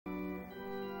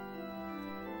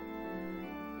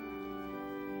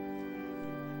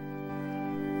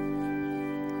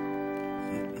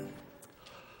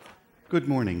Good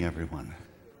morning, everyone.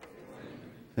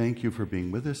 Thank you for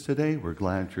being with us today. We're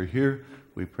glad you're here.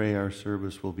 We pray our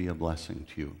service will be a blessing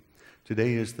to you.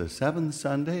 Today is the seventh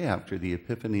Sunday after the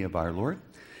Epiphany of our Lord.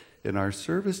 In our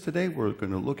service today, we're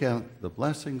going to look at the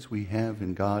blessings we have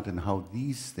in God and how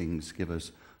these things give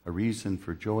us a reason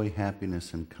for joy,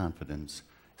 happiness, and confidence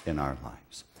in our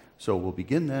lives. So we'll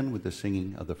begin then with the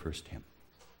singing of the first hymn.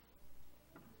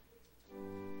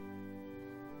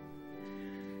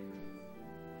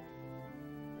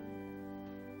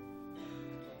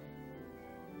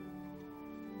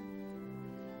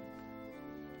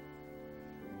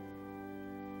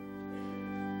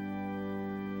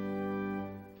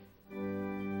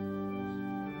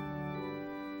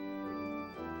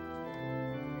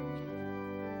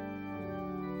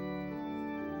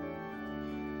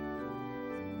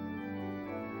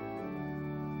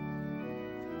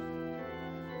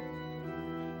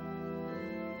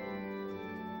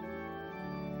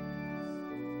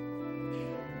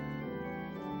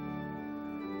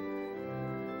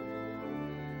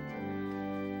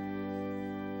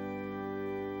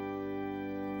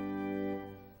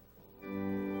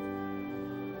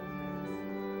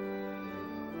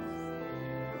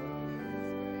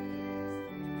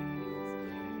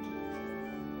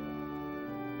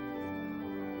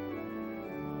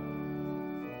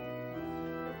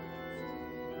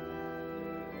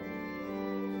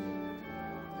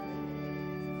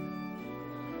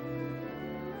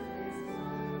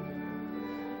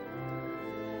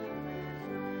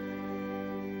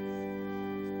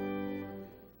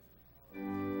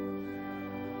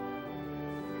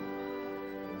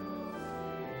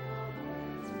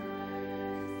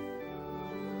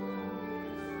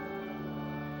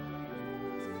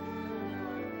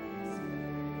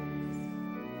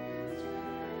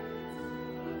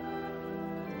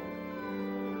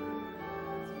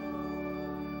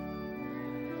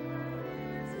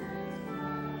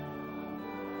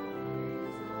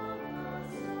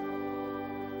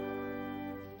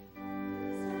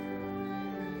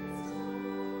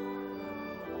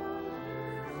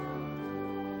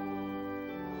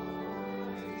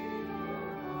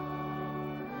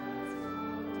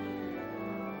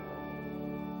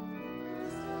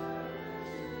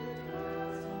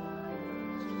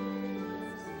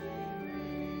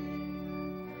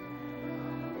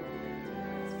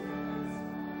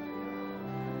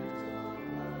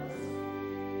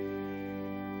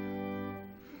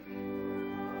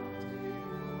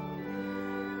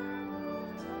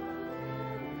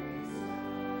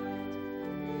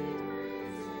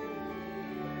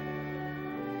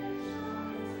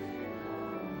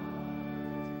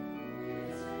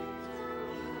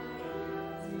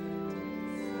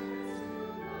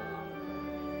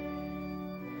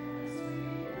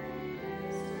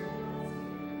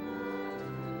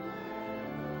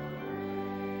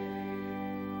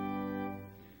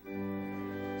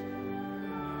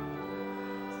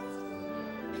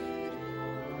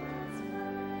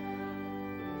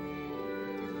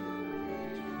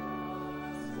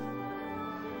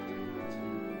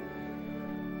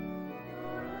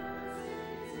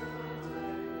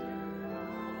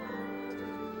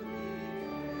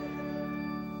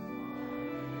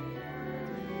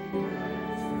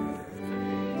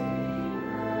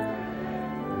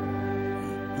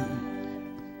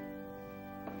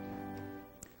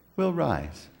 We'll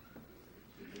rise.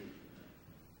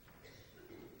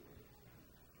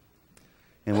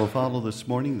 And we'll follow this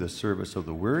morning the service of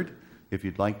the Word. If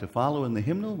you'd like to follow in the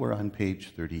hymnal, we're on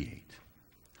page 38.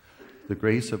 The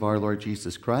grace of our Lord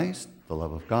Jesus Christ, the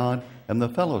love of God, and the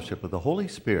fellowship of the Holy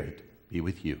Spirit be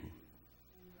with you.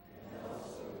 And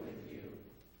also with you.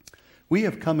 We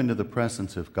have come into the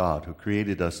presence of God, who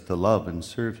created us to love and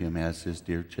serve him as his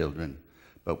dear children.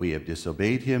 But we have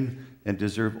disobeyed him and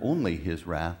deserve only his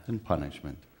wrath and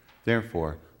punishment.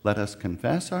 Therefore, let us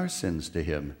confess our sins to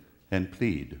him and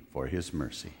plead for his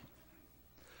mercy.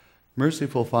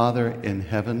 Merciful Father in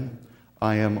heaven,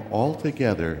 I am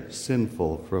altogether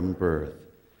sinful from birth.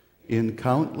 In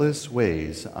countless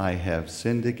ways I have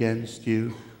sinned against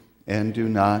you and do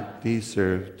not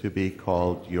deserve to be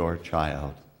called your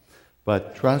child.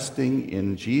 But trusting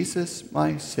in Jesus,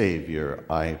 my Savior,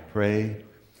 I pray,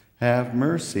 have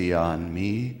mercy on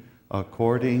me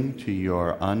according to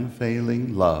your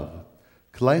unfailing love.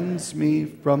 Cleanse me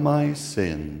from my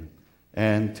sin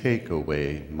and take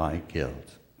away my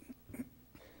guilt.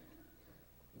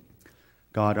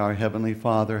 God, our Heavenly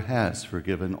Father, has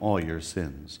forgiven all your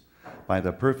sins. By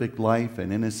the perfect life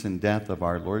and innocent death of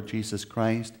our Lord Jesus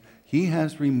Christ, he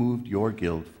has removed your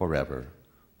guilt forever.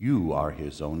 You are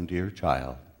his own dear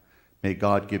child. May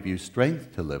God give you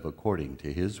strength to live according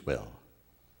to his will.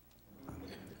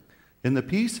 In the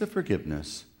peace of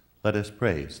forgiveness, let us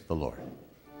praise the Lord.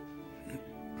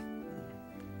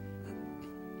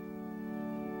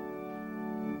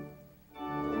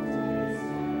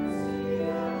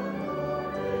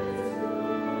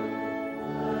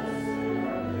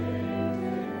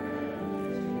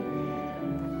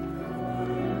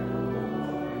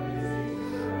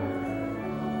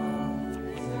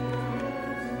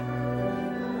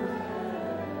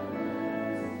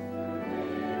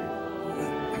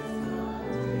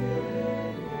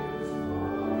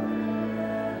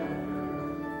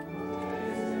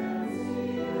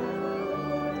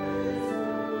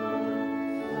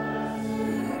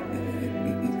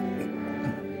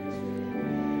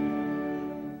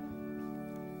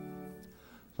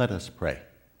 Let us pray.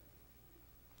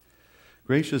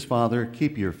 Gracious Father,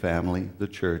 keep your family, the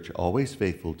church, always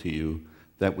faithful to you,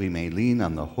 that we may lean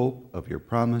on the hope of your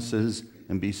promises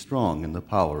and be strong in the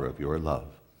power of your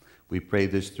love. We pray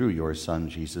this through your Son,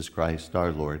 Jesus Christ,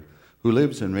 our Lord, who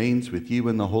lives and reigns with you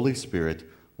in the Holy Spirit,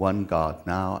 one God,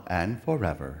 now and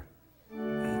forever.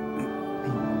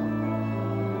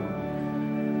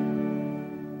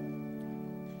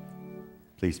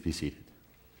 Please be seated.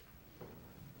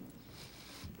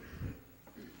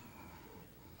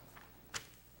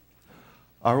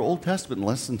 Our Old Testament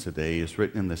lesson today is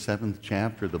written in the 7th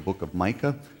chapter of the book of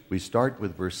Micah. We start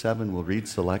with verse 7. We'll read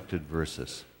selected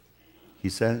verses. He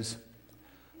says,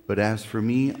 "But as for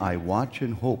me, I watch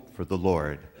and hope for the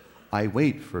Lord. I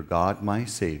wait for God, my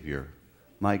Savior.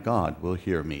 My God will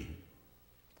hear me.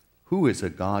 Who is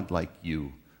a God like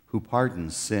you, who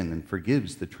pardons sin and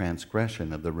forgives the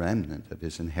transgression of the remnant of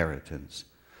his inheritance?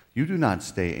 You do not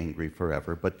stay angry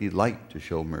forever, but delight to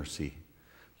show mercy.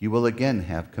 You will again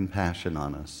have compassion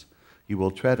on us. You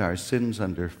will tread our sins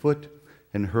underfoot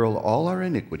and hurl all our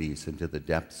iniquities into the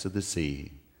depths of the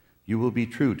sea. You will be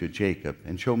true to Jacob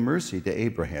and show mercy to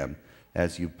Abraham,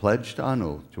 as you pledged on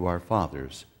oath to our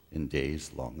fathers in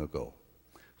days long ago."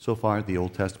 So far, the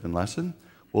Old Testament lesson.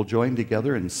 We'll join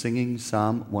together in singing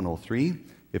Psalm 103.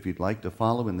 If you'd like to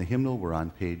follow in the hymnal, we're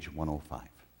on page 105.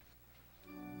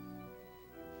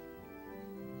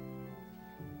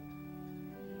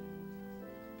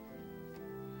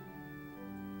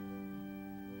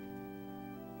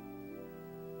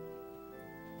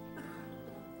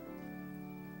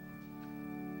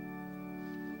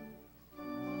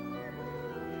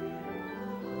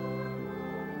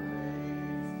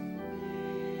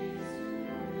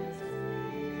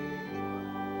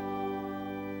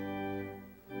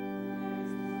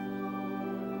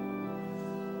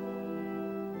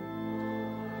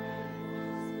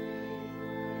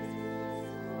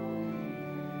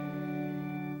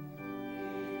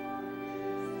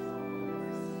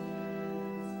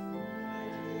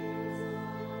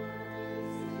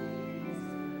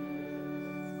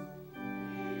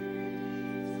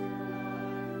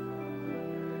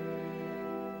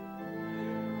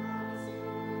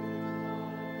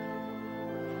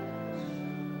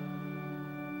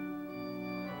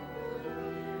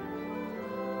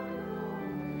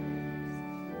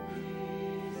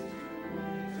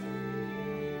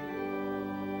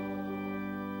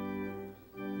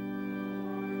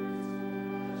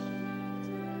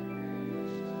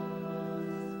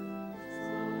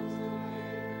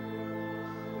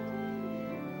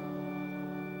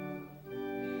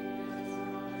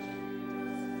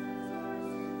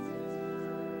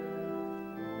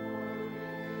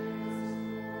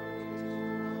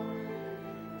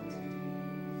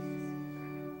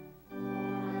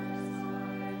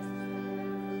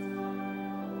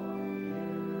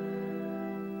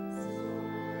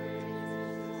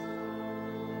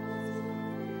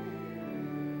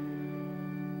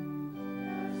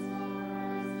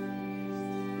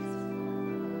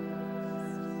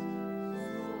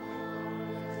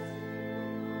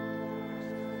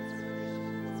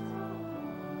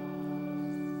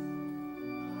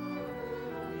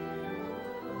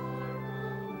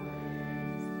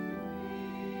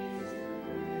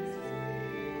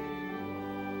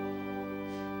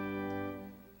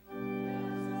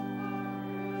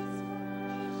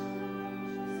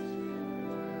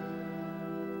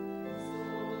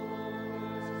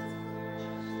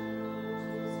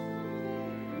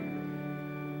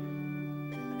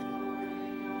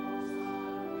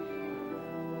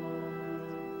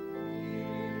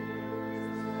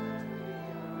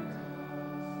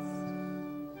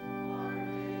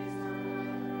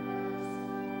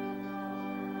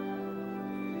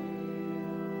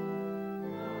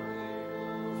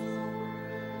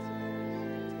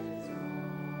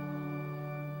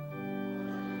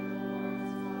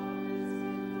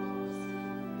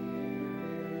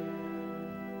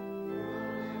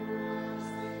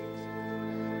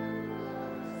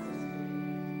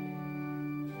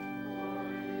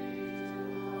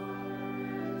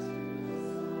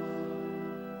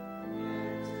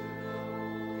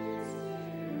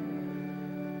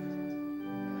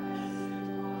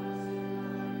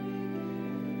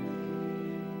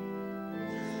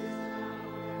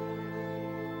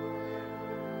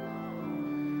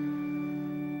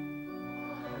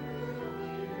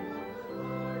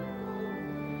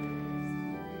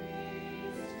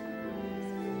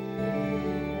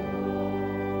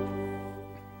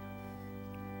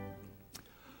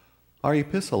 Our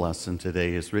epistle lesson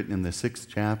today is written in the 6th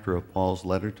chapter of Paul's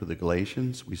letter to the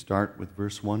Galatians. We start with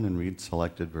verse 1 and read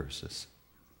selected verses.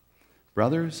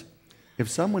 Brothers, if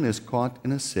someone is caught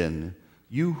in a sin,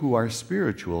 you who are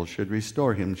spiritual should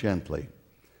restore him gently.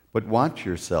 But watch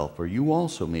yourself, or you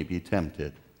also may be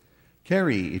tempted.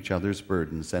 Carry each other's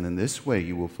burdens, and in this way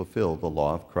you will fulfill the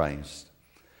law of Christ.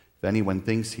 If anyone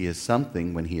thinks he is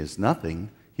something when he is nothing,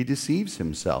 he deceives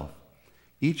himself.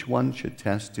 Each one should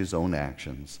test his own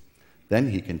actions.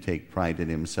 Then he can take pride in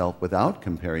himself without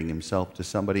comparing himself to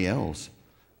somebody else,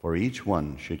 for each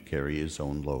one should carry his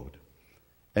own load.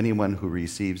 Anyone who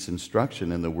receives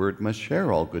instruction in the word must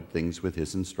share all good things with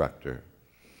his instructor.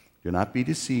 Do not be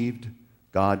deceived.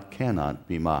 God cannot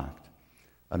be mocked.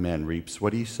 A man reaps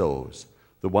what he sows.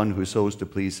 The one who sows to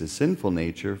please his sinful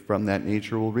nature, from that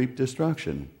nature will reap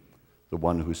destruction. The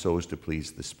one who sows to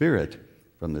please the Spirit,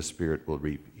 from the Spirit will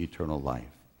reap eternal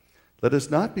life. Let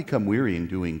us not become weary in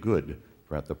doing good,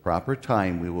 for at the proper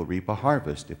time we will reap a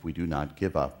harvest if we do not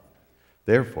give up.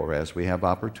 Therefore, as we have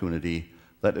opportunity,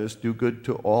 let us do good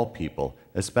to all people,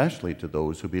 especially to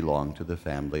those who belong to the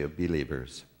family of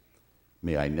believers.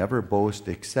 May I never boast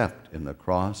except in the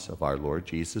cross of our Lord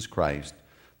Jesus Christ,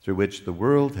 through which the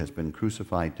world has been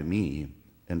crucified to me,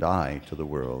 and I to the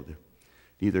world.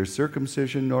 Neither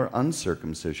circumcision nor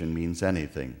uncircumcision means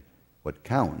anything. What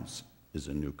counts is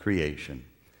a new creation.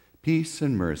 Peace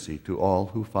and mercy to all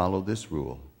who follow this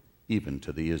rule, even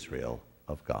to the Israel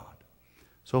of God.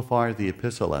 So far, the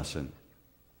epistle lesson.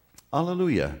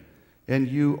 Alleluia! And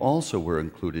you also were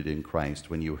included in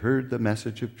Christ when you heard the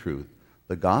message of truth,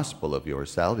 the gospel of your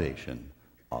salvation.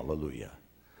 Alleluia!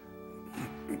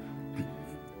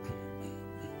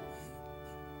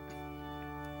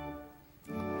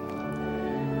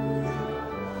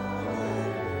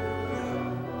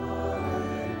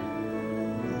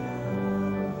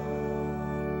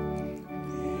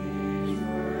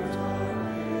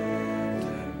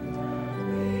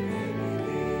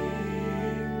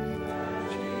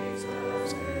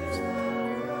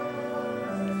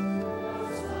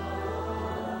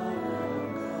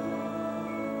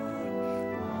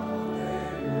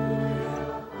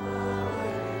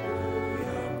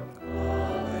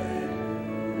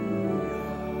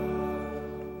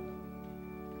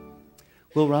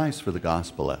 We'll rise for the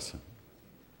gospel lesson.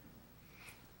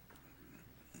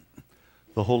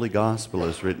 The Holy Gospel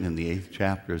is written in the 8th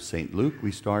chapter of St. Luke.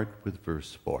 We start with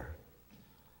verse 4.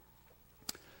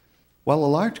 While a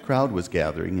large crowd was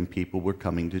gathering and people were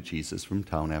coming to Jesus from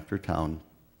town after town,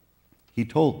 he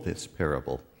told this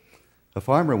parable. A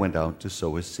farmer went out to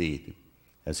sow his seed.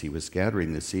 As he was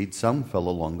scattering the seed, some fell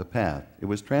along the path. It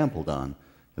was trampled on,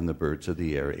 and the birds of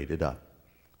the air ate it up.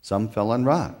 Some fell on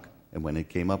rock, and when it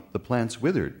came up, the plants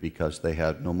withered because they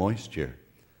had no moisture.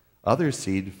 Other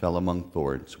seed fell among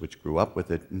thorns, which grew up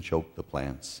with it and choked the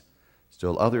plants.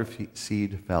 Still other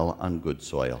seed fell on good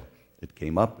soil. It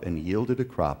came up and yielded a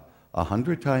crop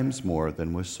 100 times more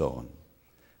than was sown.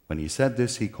 When he said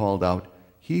this, he called out,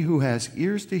 "He who has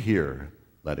ears to hear,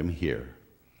 let him hear."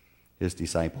 His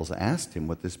disciples asked him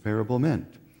what this parable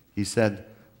meant. He said,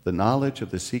 "The knowledge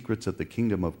of the secrets of the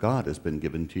kingdom of God has been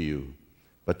given to you.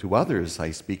 But to others I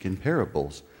speak in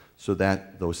parables, so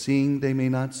that though seeing they may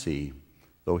not see,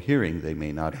 though hearing they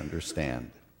may not understand."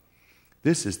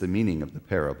 This is the meaning of the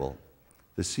parable.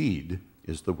 The seed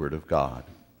is the word of God.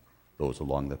 Those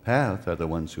along the path are the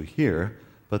ones who hear,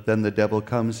 but then the devil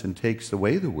comes and takes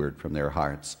away the word from their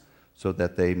hearts, so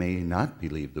that they may not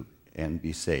believe and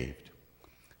be saved.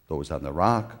 Those on the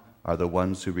rock are the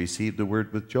ones who receive the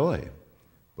word with joy,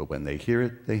 but when they hear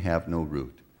it, they have no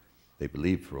root. They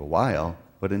believe for a while,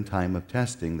 but in time of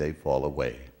testing they fall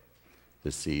away.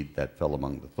 The seed that fell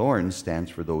among the thorns stands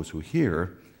for those who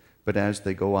hear, but as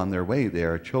they go on their way, they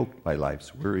are choked by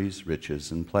life's worries,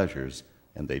 riches, and pleasures,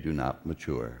 and they do not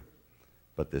mature.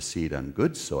 But the seed on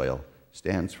good soil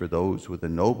stands for those with a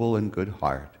noble and good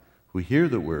heart, who hear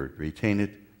the word, retain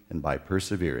it, and by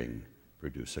persevering,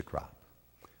 produce a crop.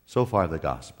 So far, the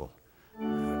gospel.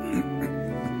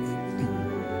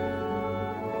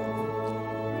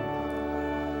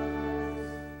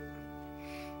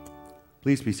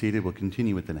 Please be seated. We'll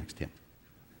continue with the next hymn.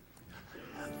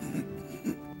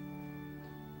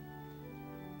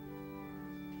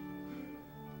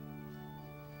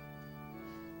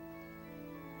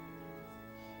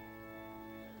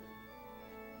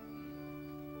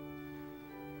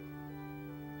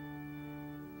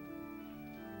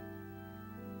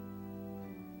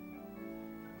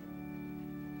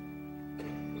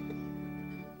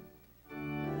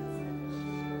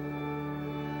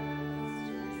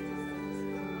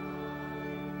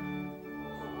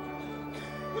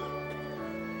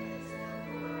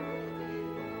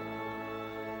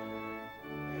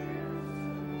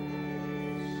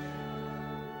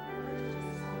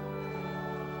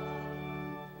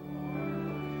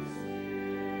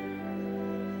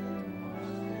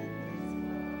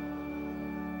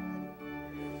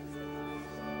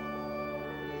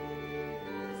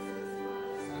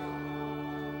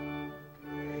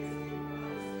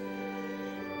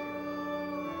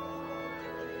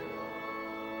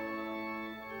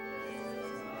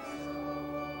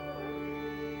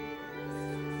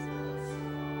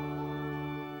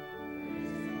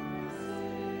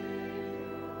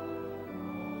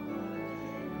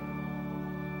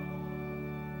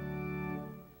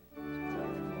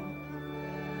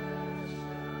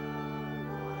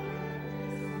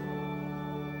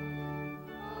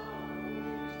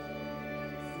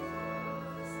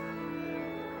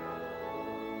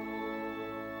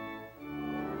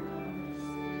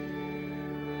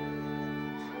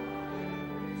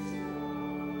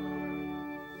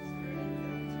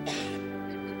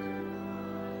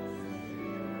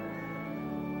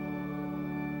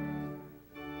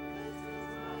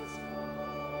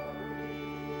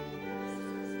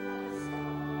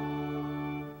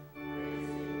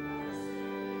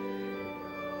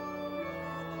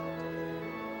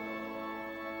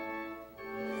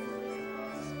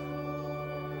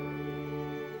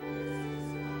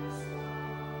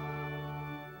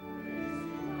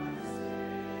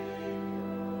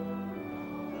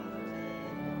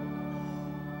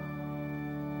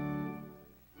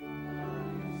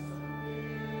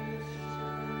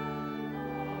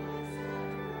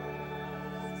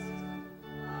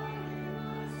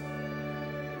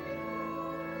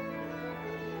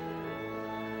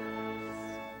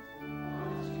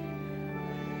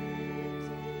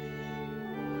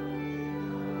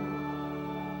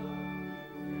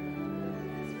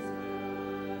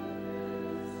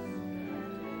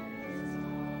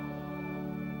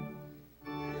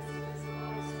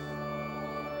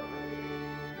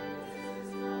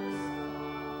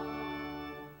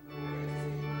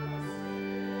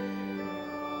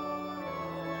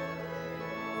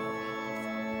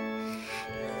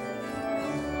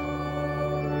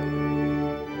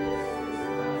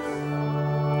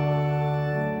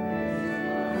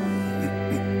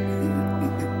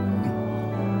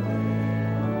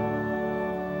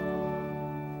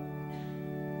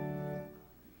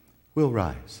 We'll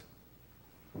rise.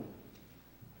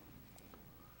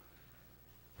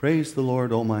 Praise the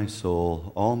Lord, O my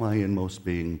soul, all my inmost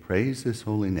being. Praise his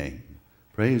holy name.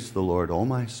 Praise the Lord, O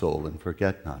my soul, and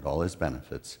forget not all his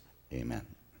benefits. Amen.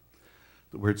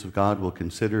 The words of God we'll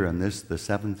consider on this, the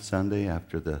seventh Sunday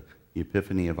after the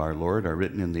Epiphany of our Lord, are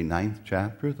written in the 9th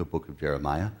chapter of the book of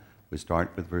Jeremiah. We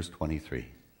start with verse 23.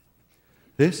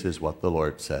 This is what the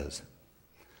Lord says.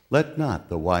 Let not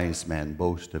the wise man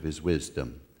boast of his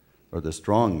wisdom, or the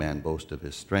strong man boast of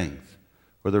his strength,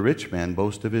 or the rich man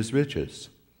boast of his riches.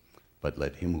 But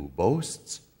let him who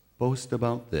boasts boast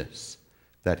about this,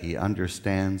 that he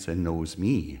understands and knows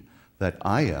me, that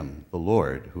I am the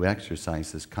Lord who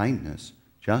exercises kindness,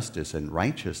 justice, and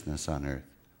righteousness on earth,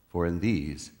 for in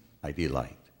these I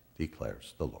delight,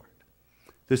 declares the Lord.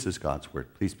 This is God's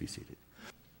word. Please be seated.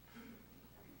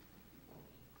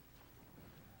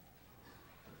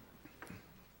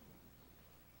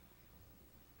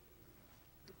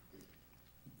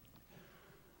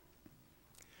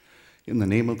 In the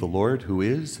name of the Lord, who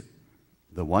is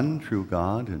the one true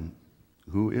God and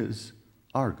who is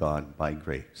our God by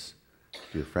grace,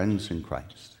 dear friends in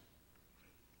Christ.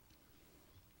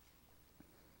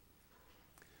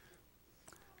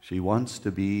 She wants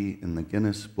to be in the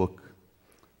Guinness Book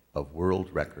of World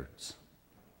Records.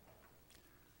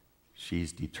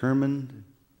 She's determined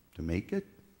to make it.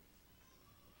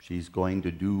 She's going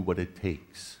to do what it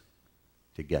takes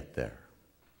to get there.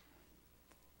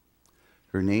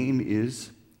 Her name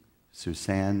is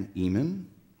Suzanne Eman.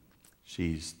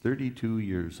 She's 32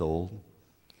 years old,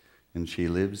 and she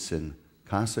lives in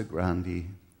Casa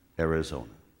Grande, Arizona.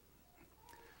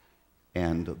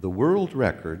 And the world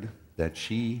record that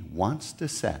she wants to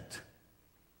set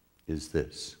is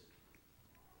this.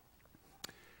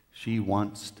 She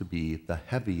wants to be the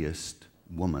heaviest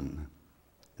woman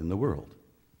in the world.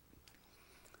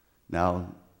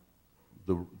 Now,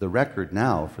 the record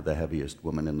now for the heaviest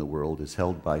woman in the world is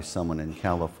held by someone in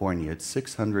California. It's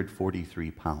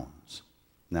 643 pounds.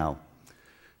 Now,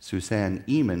 Suzanne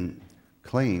Eman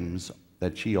claims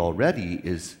that she already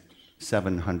is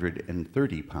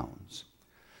 730 pounds.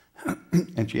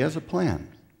 And she has a plan.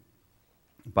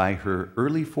 By her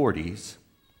early 40s,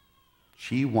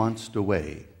 she wants to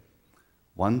weigh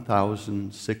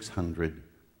 1,600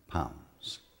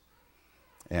 pounds.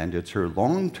 And it's her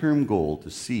long-term goal to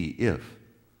see if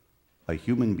a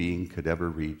human being could ever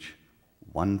reach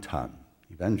 1 ton.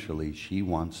 Eventually, she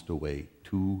wants to weigh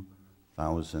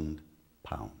 2,000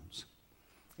 pounds.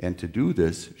 And to do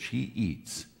this, she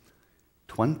eats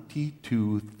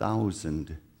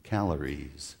 22,000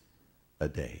 calories a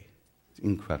day. It's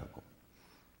incredible.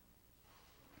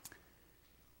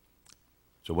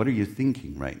 So what are you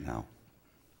thinking right now?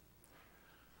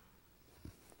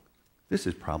 This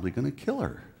is probably going to kill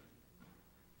her.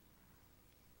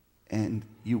 And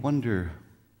you wonder,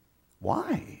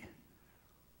 why?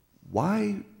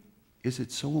 Why is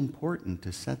it so important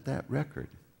to set that record?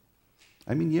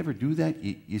 I mean, you ever do that?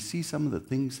 You see some of the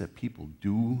things that people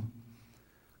do,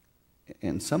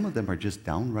 and some of them are just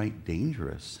downright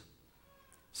dangerous.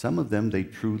 Some of them, they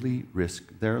truly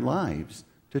risk their lives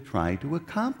to try to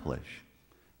accomplish.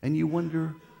 And you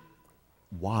wonder,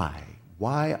 why?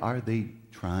 Why are they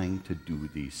trying to do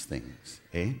these things,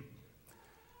 eh?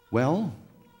 Well,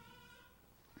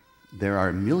 there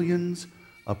are millions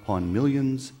upon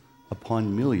millions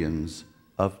upon millions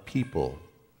of people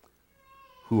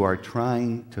who are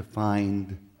trying to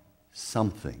find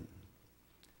something.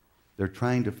 They're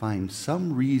trying to find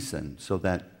some reason so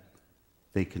that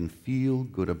they can feel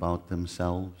good about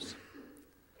themselves,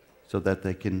 so that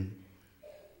they can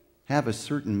have a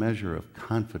certain measure of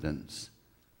confidence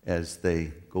as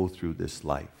they go through this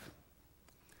life.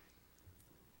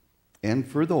 And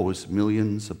for those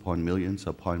millions upon millions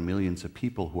upon millions of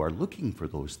people who are looking for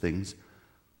those things,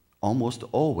 almost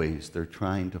always they're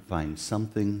trying to find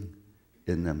something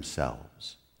in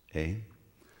themselves, eh?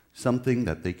 Something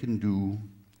that they can do,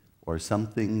 or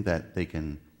something that they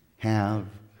can have,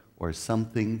 or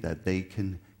something that they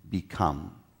can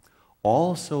become.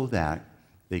 All so that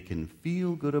they can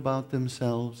feel good about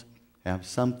themselves, have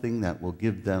something that will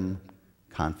give them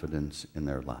confidence in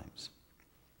their lives.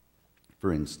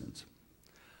 For instance,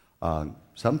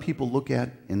 some people look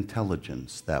at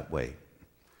intelligence that way,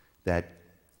 that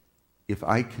if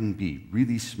I can be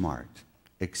really smart,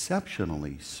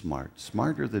 exceptionally smart,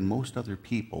 smarter than most other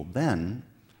people, then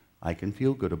I can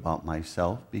feel good about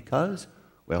myself because,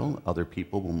 well, other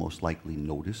people will most likely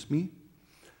notice me.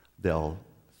 They'll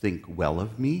think well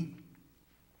of me.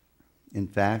 In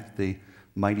fact, they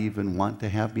might even want to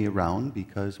have me around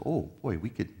because, oh boy, we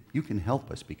could You can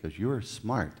help us because you're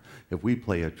smart. If we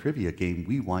play a trivia game,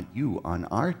 we want you on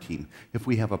our team. If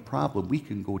we have a problem, we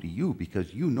can go to you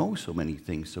because you know so many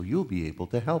things, so you'll be able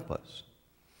to help us.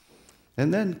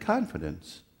 And then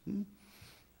confidence.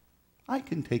 I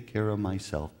can take care of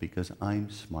myself because I'm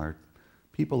smart.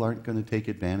 People aren't going to take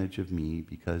advantage of me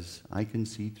because I can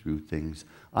see through things.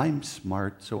 I'm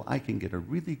smart, so I can get a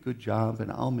really good job and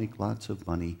I'll make lots of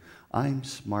money. I'm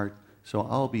smart, so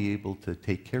I'll be able to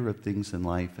take care of things in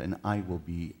life and I will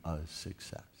be a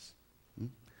success.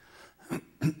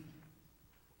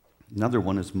 Another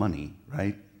one is money,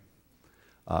 right?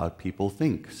 People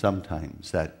think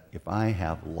sometimes that if I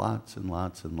have lots and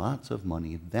lots and lots of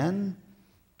money, then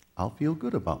I'll feel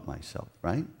good about myself,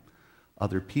 right?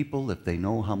 Other people, if they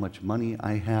know how much money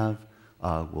I have,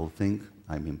 will think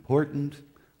I'm important.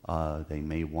 They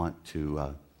may want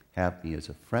to have me as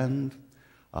a friend.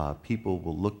 People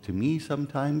will look to me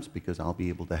sometimes because I'll be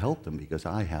able to help them because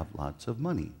I have lots of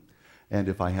money. And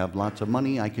if I have lots of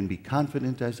money, I can be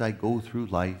confident as I go through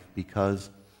life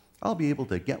because I'll be able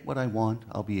to get what I want.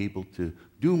 I'll be able to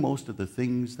do most of the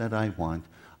things that I want.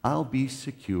 I'll be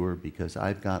secure because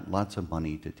I've got lots of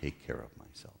money to take care of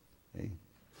myself. Okay?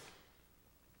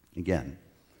 Again,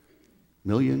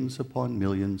 millions upon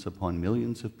millions upon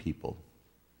millions of people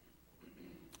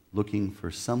looking for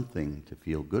something to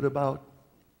feel good about,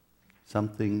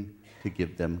 something to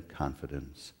give them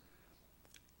confidence.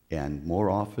 And more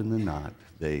often than not,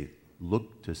 they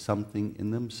look to something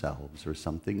in themselves or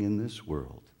something in this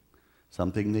world,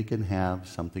 something they can have,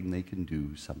 something they can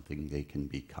do, something they can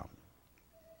become.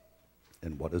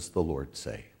 And what does the Lord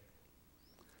say?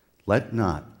 Let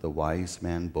not the wise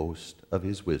man boast of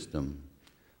his wisdom,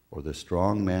 or the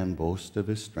strong man boast of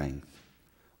his strength,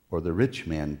 or the rich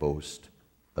man boast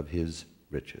of his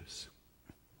riches.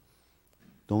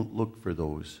 Don't look for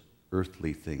those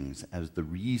earthly things as the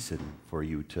reason for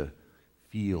you to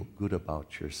feel good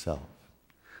about yourself,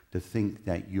 to think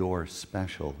that you're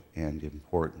special and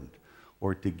important,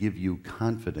 or to give you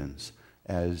confidence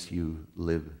as you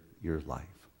live your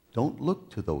life. Don't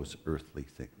look to those earthly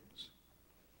things.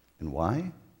 And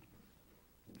why?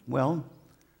 Well,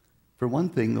 for one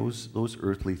thing, those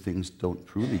earthly things don't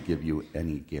truly give you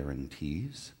any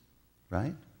guarantees,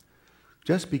 right?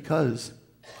 Just because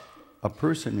a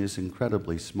person is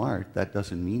incredibly smart, that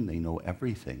doesn't mean they know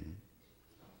everything.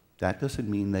 That doesn't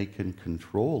mean they can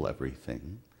control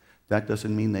everything. That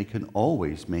doesn't mean they can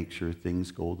always make sure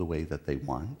things go the way that they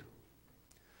want.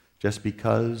 Just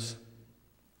because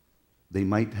they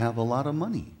might have a lot of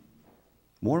money,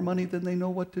 more money than they know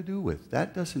what to do with,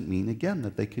 that doesn't mean, again,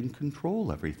 that they can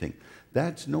control everything.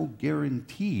 That's no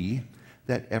guarantee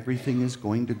that everything is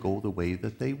going to go the way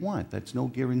that they want. That's no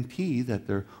guarantee that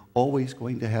they're always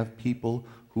going to have people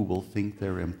who will think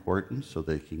they're important so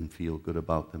they can feel good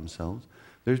about themselves.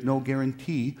 There's no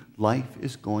guarantee life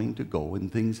is going to go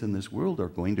and things in this world are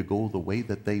going to go the way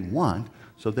that they want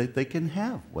so that they can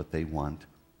have what they want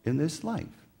in this life.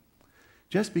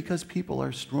 Just because people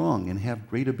are strong and have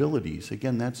great abilities,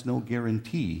 again, that's no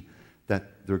guarantee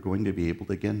that they're going to be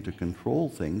able, again, to control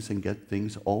things and get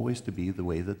things always to be the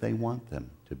way that they want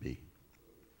them to be.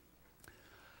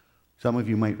 Some of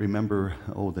you might remember,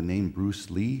 the name Bruce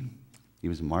Lee. He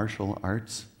was a martial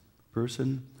arts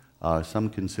person. Some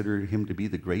consider him to be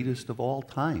the greatest of all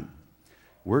time.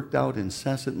 Worked out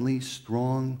incessantly,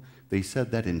 strong. They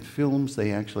said that in films,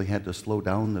 they actually had to slow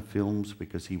down the films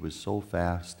because he was so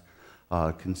fast.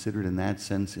 Considered in that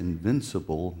sense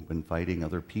invincible when fighting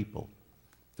other people.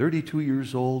 32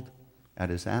 years old, at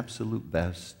his absolute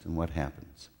best, and what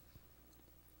happens?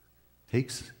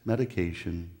 Takes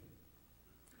medication,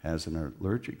 has an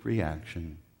allergic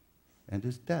reaction, and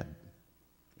is dead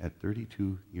at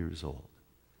 32 years old.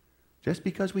 Just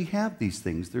because we have these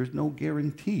things, there's no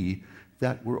guarantee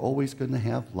that we're always going to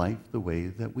have life the way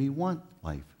that we want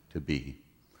life to be.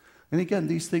 And again,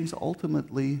 these things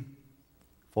ultimately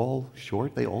fall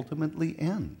short, they ultimately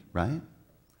end, right?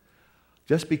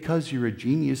 Just because you're a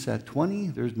genius at 20,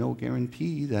 there's no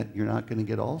guarantee that you're not going to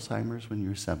get Alzheimer's when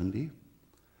you're 70.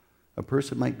 A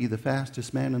person might be the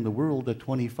fastest man in the world at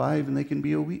 25, and they can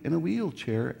be in a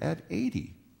wheelchair at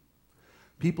 80.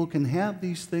 People can have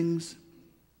these things,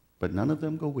 but none of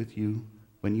them go with you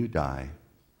when you die.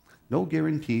 No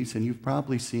guarantees, and you've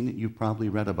probably seen it, you've probably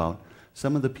read about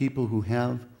some of the people who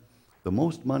have the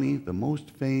most money, the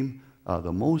most fame,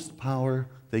 the most power.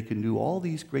 They can do all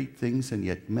these great things, and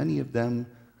yet many of them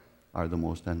are the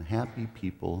most unhappy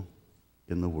people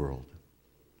in the world.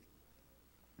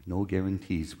 No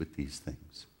guarantees with these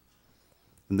things.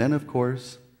 And then, of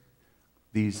course,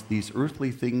 these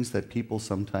earthly things that people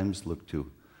sometimes look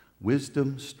to.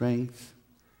 Wisdom, strength,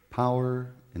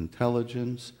 power,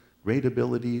 intelligence, great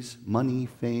abilities, money,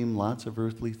 fame, lots of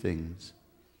earthly things.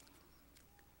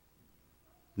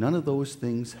 None of those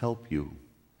things help you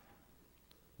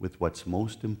with what's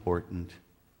most important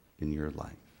in your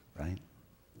life, right?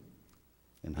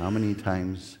 And how many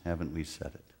times haven't we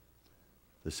said it?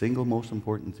 The single most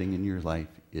important thing in your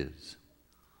life is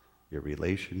your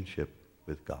relationship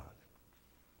with God.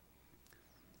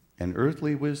 And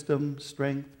earthly wisdom,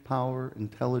 strength, power,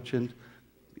 intelligence,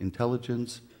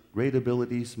 great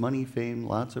abilities, money, fame,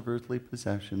 lots of earthly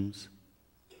possessions.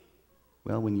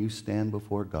 Well, when you stand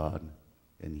before God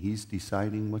and He's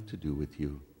deciding what to do with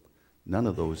you, none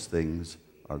of those things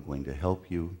are going to help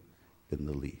you in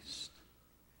the least.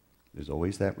 There's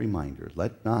always that reminder,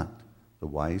 let not the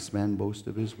wise man boast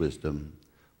of his wisdom,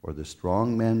 or the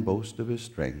strong man boast of his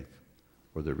strength,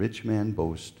 or the rich man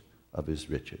boast of his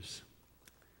riches.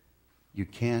 You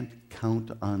can't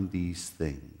count on these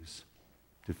things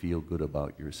to feel good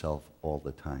about yourself all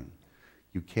the time.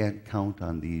 You can't count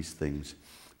on these things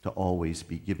to always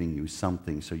be giving you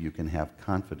something so you can have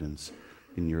confidence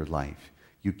in your life.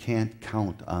 You can't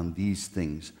count on these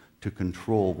things to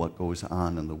control what goes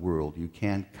on in the world. You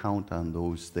can't count on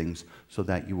those things so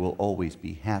that you will always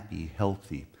be happy,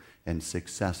 healthy, and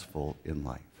successful in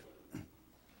life.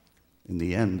 In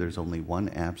the end, there's only one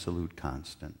absolute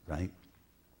constant, right?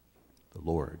 The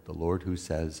Lord who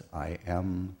says, I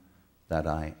am that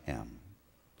I am,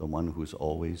 the one who's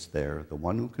always there, the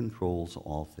one who controls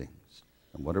all things.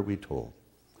 And what are we told?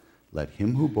 Let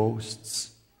him who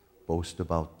boasts boast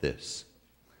about this,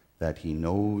 that he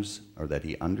knows, or that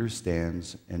he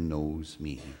understands and knows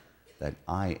me, that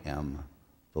I am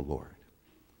the Lord.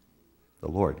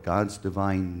 The Lord, God's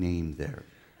divine name there,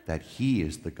 that he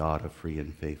is the God of free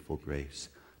and faithful grace,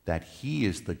 that he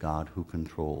is the God who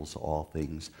controls all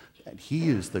things, that he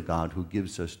is the God who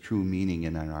gives us true meaning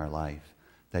in our life,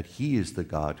 that he is the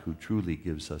God who truly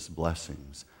gives us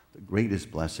blessings, the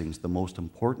greatest blessings, the most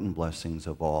important blessings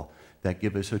of all, that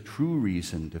give us a true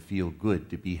reason to feel good,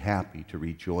 to be happy, to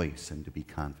rejoice, and to be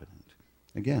confident.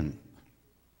 Again,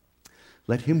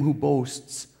 let him who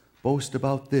boasts boast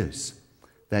about this,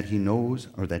 that he knows,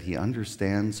 or that he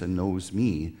understands and knows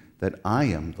me, that I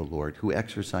am the Lord who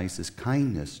exercises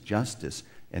kindness, justice,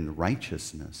 and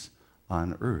righteousness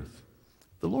on earth.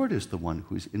 The Lord is the one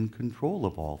who is in control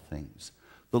of all things.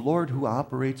 The Lord who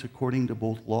operates according to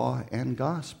both law and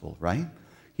gospel, right?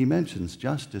 He mentions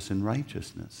justice and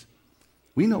righteousness.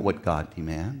 We know what God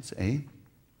demands,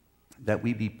 that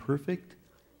we be perfect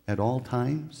at all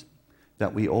times,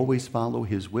 that we always follow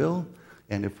his will,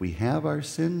 and if we have our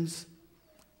sins,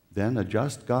 then a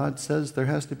just God says there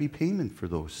has to be payment for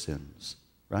those sins,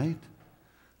 right?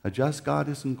 A just God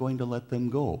isn't going to let them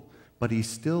go, but he's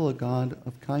still a God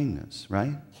of kindness,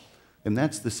 right? And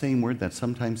that's the same word that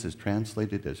sometimes is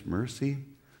translated as mercy.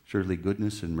 Surely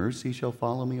goodness and mercy shall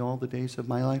follow me all the days of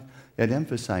my life. It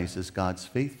emphasizes God's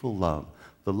faithful love,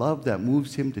 the love that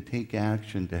moves him to take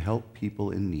action to help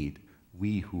people in need,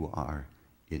 we who are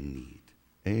in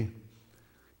need.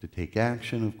 To take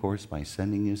action, of course, by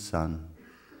sending his Son,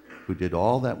 who did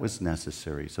all that was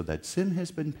necessary so that sin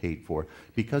has been paid for.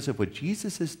 Because of what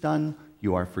Jesus has done,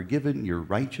 you are forgiven, you're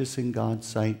righteous in God's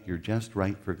sight, you're just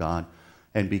right for God.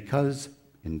 And because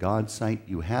in God's sight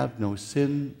you have no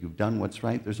sin, you've done what's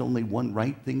right, there's only one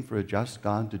right thing for a just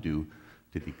God to do,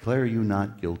 to declare you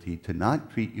not guilty, to not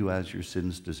treat you as your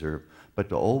sins deserve, but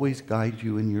to always guide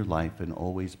you in your life and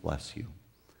always bless you.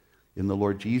 In the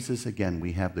Lord Jesus, again,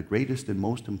 we have the greatest and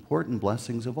most important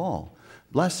blessings of all.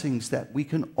 Blessings that we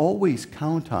can always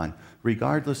count on,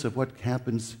 regardless of what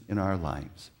happens in our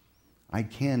lives. I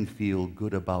can feel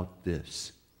good about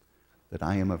this, that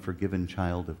I am a forgiven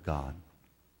child of God,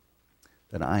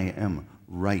 that I am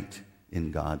right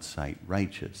in God's sight,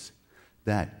 righteous,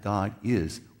 that God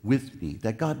is with me,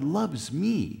 that God loves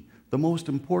me, the most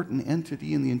important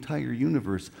entity in the entire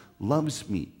universe, loves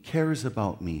me, cares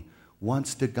about me,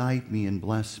 wants to guide me and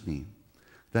bless me,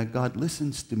 that God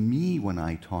listens to me when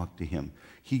I talk to him.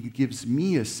 He gives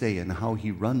me a say in how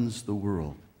he runs the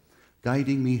world,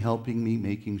 guiding me, helping me,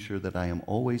 making sure that I am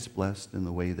always blessed in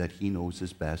the way that he knows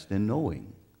is best, and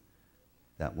knowing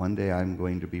that one day I'm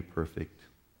going to be perfect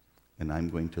and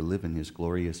I'm going to live in his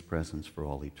glorious presence for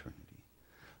all eternity.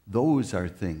 Those are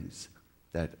things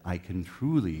that I can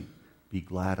truly be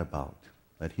glad about.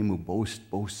 Let him who boasts,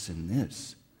 boasts in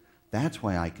this. That's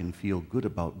why I can feel good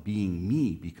about being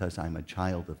me, because I'm a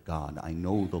child of God. I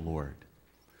know the Lord.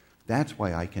 That's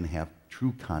why I can have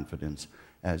true confidence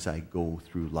as I go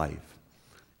through life.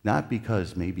 Not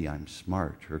because maybe I'm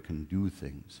smart or can do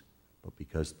things, but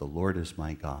because the Lord is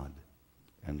my God,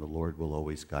 and the Lord will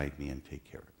always guide me and take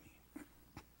care of me.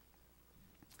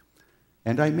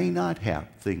 And I may not have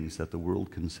things that the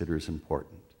world considers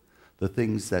important, the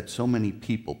things that so many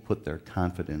people put their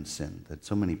confidence in, that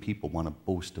so many people want to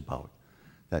boast about,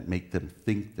 that make them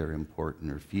think they're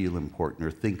important or feel important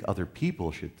or think other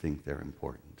people should think they're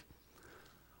important.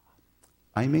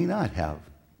 I may not have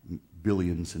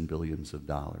billions and billions of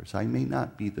dollars. I may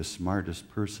not be the smartest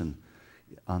person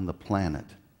on the planet.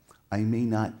 I may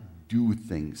not do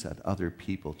things that other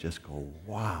people just go,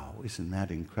 wow, isn't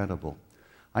that incredible?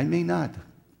 I may not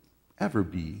ever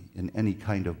be in any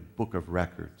kind of book of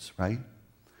records, right?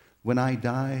 When I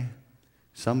die,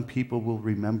 some people will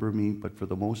remember me, but for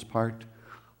the most part,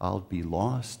 I'll be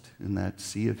lost in that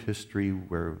sea of history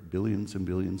where billions and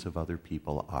billions of other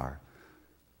people are.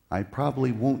 I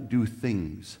probably won't do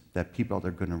things that people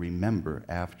are going to remember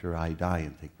after I die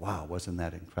and think, wow, wasn't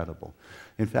that incredible?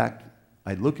 In fact,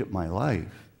 I look at my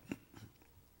life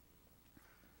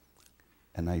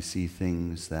and I see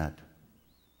things that,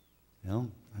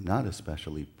 I'm not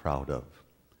especially proud of.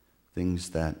 Things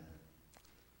that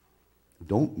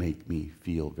don't make me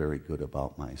feel very good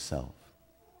about myself.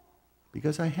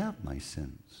 Because I have my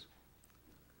sins,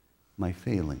 my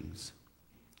failings,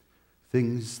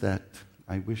 things that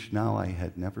I wish now I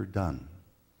had never done.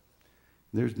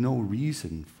 There's no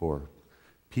reason for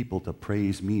people to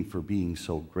praise me for being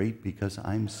so great because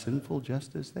I'm sinful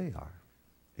just as they are.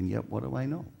 And yet, what do I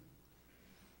know?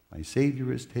 My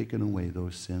Savior has taken away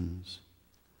those sins.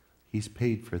 He's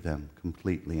paid for them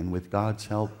completely. And with God's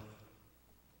help,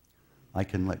 I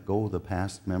can let go of the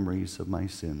past memories of my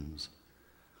sins,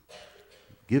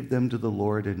 give them to the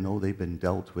Lord and know they've been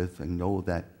dealt with and know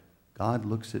that God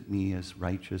looks at me as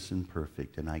righteous and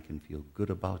perfect, and I can feel good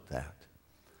about that.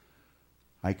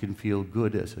 I can feel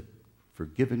good as a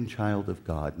forgiven child of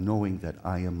God, knowing that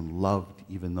I am loved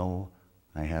even though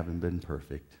I haven't been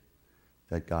perfect,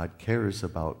 that God cares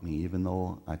about me even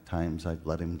though at times I've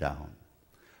let him down,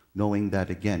 knowing that,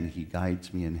 again, he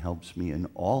guides me and helps me in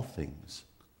all things,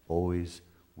 always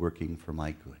working for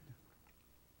my good.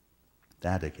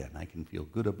 That, again, I can feel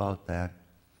good about that.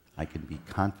 I can be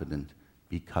confident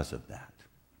because of that.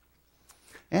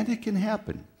 And it can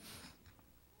happen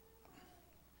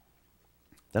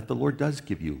that the Lord does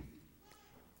give you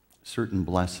certain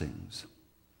blessings,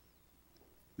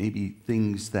 maybe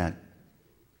things that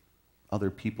other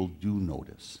people do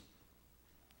notice.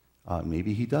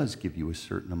 Maybe he does give you a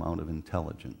certain amount of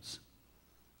intelligence.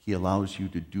 He allows you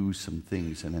to do some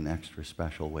things in an extra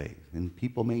special way, and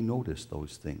people may notice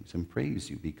those things and praise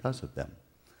you because of them.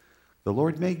 The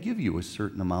Lord may give you a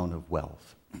certain amount of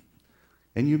wealth,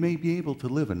 and you may be able to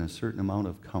live in a certain amount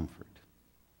of comfort.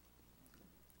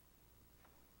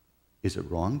 Is it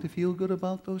wrong to feel good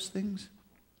about those things?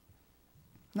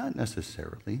 Not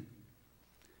necessarily.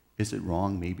 Is it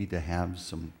wrong maybe to have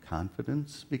some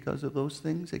confidence because of those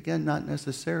things? Again, not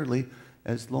necessarily,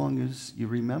 as long as you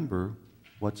remember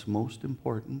what's most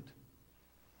important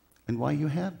and why you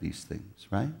have these things,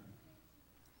 right?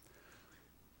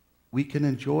 We can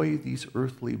enjoy these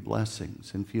earthly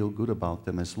blessings and feel good about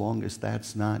them as long as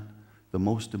that's not the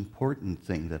most important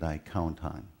thing that I count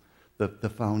on. The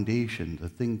foundation, the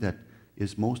thing that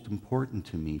is most important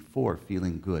to me for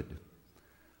feeling good,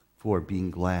 for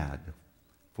being glad,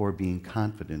 for being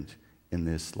confident in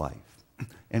this life.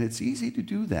 And it's easy to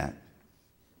do that.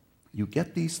 You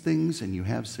get these things and you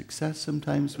have success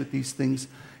sometimes with these things,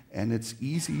 and it's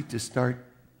easy to start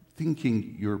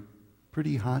thinking you're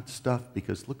pretty hot stuff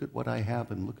because look at what I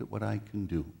have and look at what I can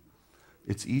do.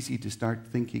 It's easy to start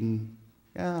thinking,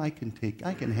 yeah, I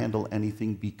can handle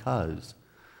anything because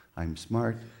I'm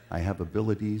smart, I have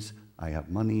abilities, I have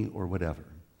money, or whatever.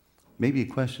 Maybe a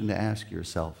question to ask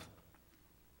yourself,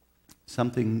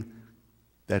 something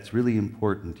that's really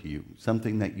important to you,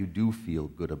 something that you do feel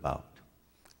good about,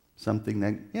 something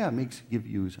that, give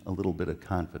you a little bit of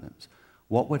confidence.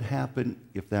 What would happen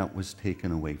if that was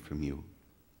taken away from you?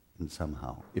 And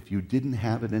somehow, if you didn't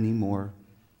have it anymore,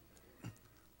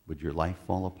 would your life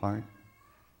fall apart?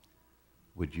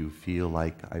 Would you feel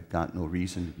like I've got no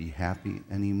reason to be happy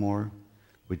anymore?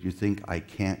 Would you think I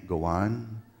can't go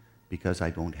on because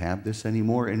I don't have this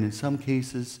anymore? And in some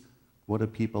cases, what do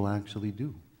people actually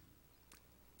do?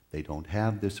 They don't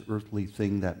have this earthly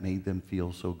thing that made them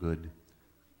feel so good.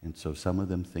 And so some of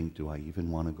them think, do I even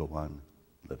want to go on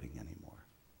living anymore?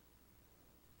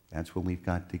 That's when we've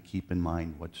got to keep in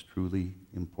mind what's truly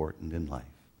important in life.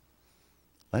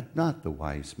 Let not the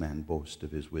wise man boast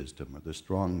of his wisdom, or the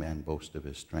strong man boast of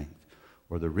his strength,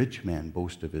 or the rich man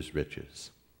boast of his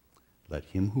riches. Let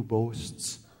him who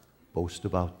boasts boast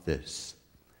about this,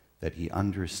 that he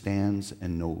understands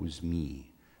and knows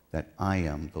me, that I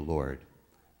am the Lord,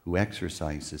 who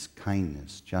exercises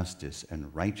kindness, justice,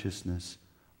 and righteousness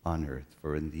on earth,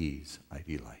 for in these I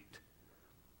delight.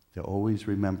 To always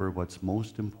remember what's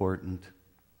most important,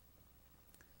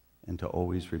 and to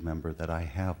always remember that I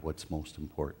have what's most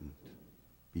important,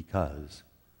 because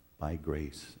by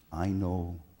grace I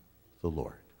know the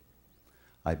Lord.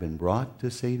 I've been brought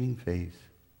to saving faith,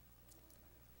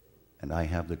 and I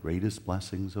have the greatest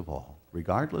blessings of all,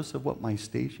 regardless of what my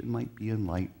station might be in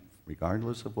life,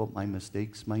 regardless of what my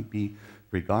mistakes might be,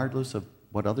 regardless of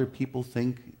what other people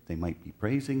think. They might be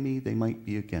praising me, they might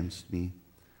be against me.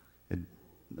 And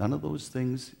none of those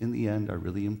things in the end are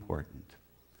really important.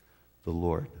 The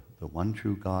Lord, the one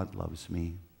true God, loves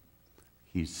me.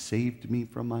 He's saved me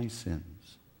from my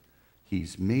sins.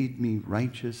 He's made me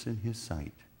righteous in his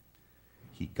sight.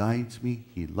 He guides me,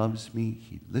 he loves me,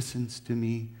 he listens to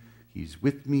me, he's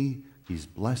with me, he's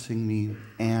blessing me,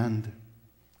 and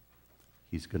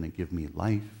he's going to give me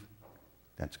life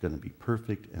that's going to be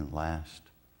perfect and last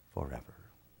forever.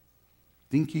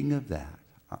 Thinking of that,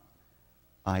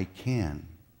 I can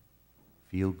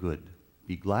feel good.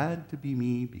 Be glad to be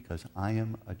me because I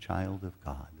am a child of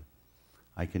God.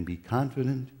 I can be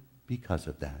confident because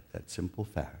of that simple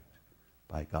fact.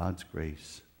 By God's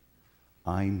grace,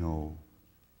 I know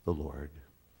the Lord.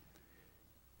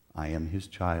 I am his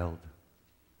child.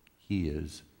 He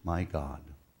is my God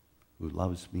who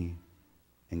loves me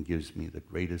and gives me the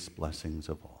greatest blessings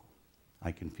of all.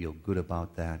 I can feel good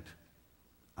about that.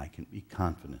 I can be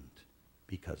confident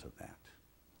because of that.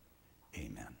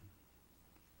 Amen.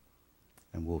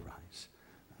 And we'll rise.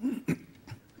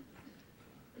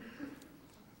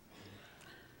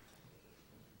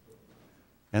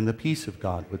 And the peace of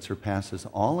God, which surpasses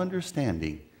all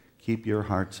understanding, keep your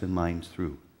hearts and minds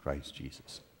through Christ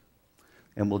Jesus.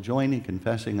 And we'll join in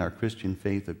confessing our Christian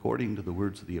faith according to the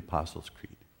words of the Apostles'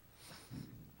 Creed.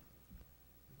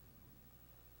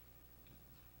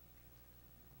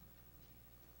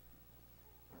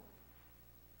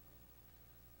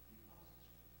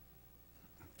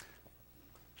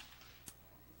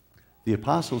 The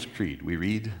Apostles' Creed, we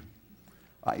read,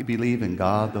 I believe in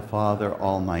God the Father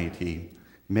Almighty,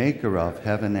 maker of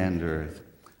heaven and earth.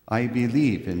 I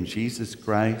believe in Jesus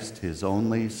Christ, his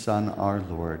only Son, our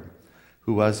Lord,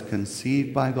 who was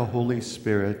conceived by the Holy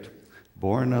Spirit,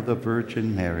 born of the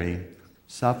Virgin Mary,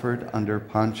 suffered under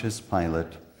Pontius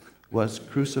Pilate, was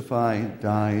crucified,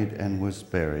 died, and was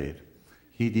buried.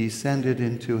 He descended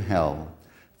into hell.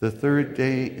 The third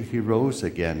day he rose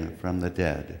again from the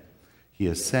dead. He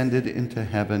ascended into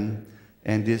heaven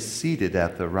and is seated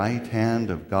at the right hand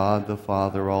of God the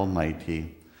Father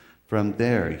Almighty. From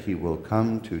there he will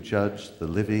come to judge the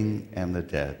living and the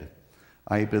dead.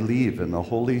 I believe in the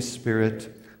Holy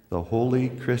Spirit, the holy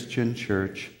Christian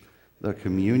church, the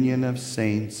communion of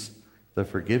saints, the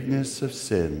forgiveness of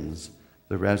sins,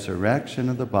 the resurrection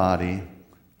of the body,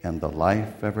 and the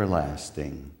life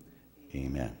everlasting.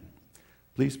 Amen.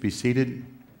 Please be seated.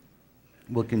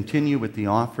 We'll continue with the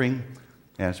offering.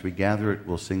 As we gather it,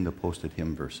 we'll sing the posted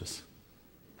hymn verses.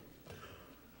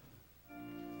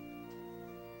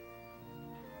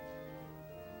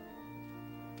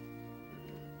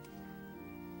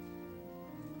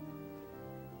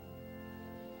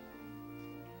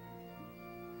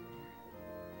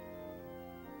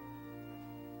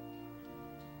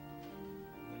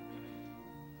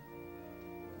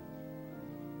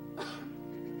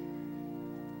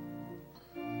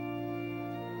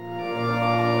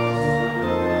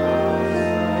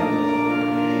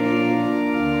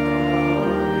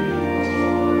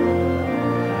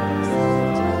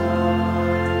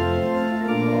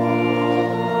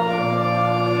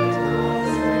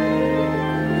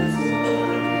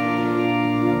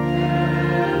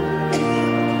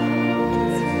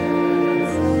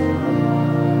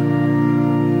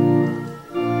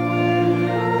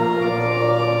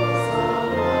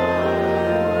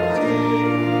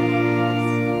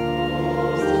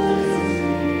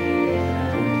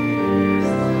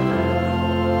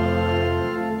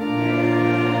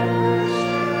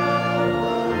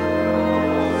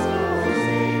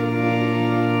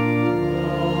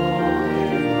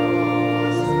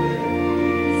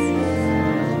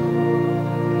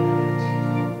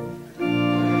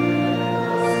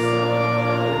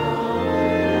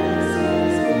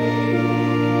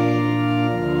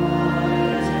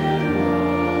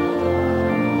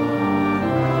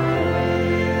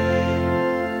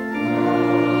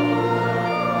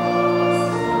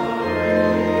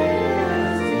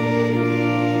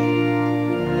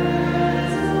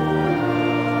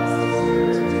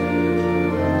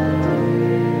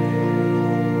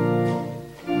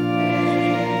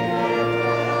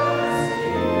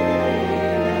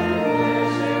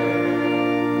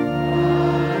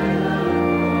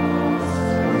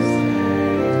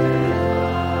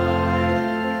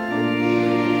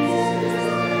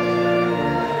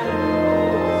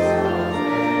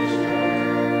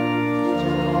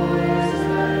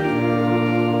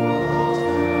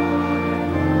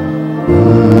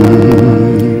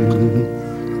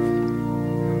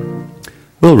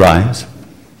 will rise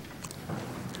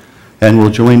and will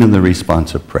join in the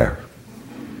responsive prayer.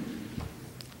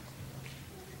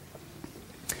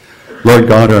 Lord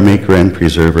God, our maker and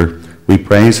preserver, we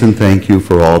praise and thank you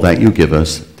for all that you give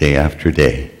us day after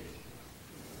day.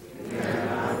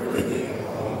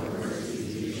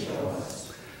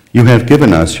 You have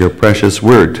given us your precious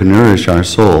word to nourish our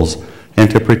souls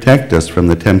and to protect us from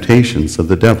the temptations of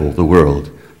the devil, the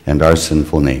world, and our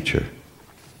sinful nature.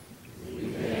 We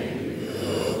thank you for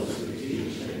those who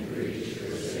teach and preach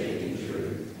your saving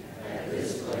truth at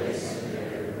this place and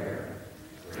everywhere.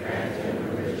 Grant them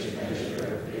a rich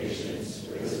measure of patience,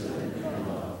 wisdom, and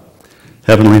love.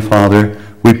 Heavenly Father,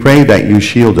 we pray that you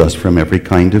shield us from every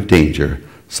kind of danger,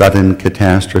 sudden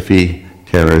catastrophe,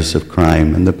 terrors of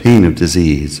crime, and the pain of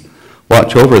disease.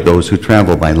 Watch over those who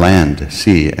travel by land,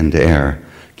 sea, and air.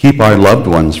 Keep our loved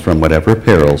ones from whatever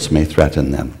perils may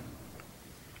threaten them.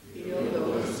 Heal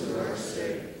those who are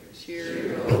sick,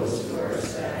 cheer those who are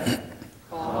sad,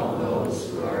 calm those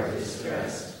who are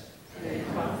distressed,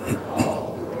 and comfort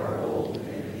all who are old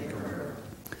and infirm.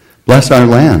 Bless our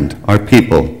land, our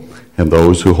people, and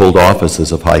those who hold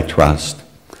offices of high trust.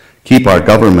 Keep our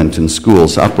government and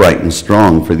schools upright and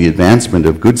strong for the advancement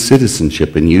of good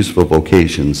citizenship and useful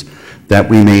vocations, that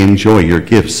we may enjoy your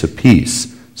gifts of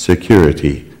peace,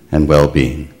 security, and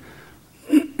well-being.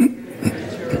 Grant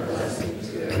your blessing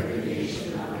to every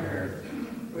nation on earth.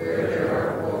 Where there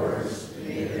are wars,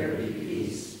 may there be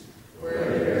peace. Where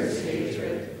there is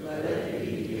hatred, let it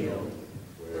be healed.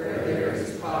 Where there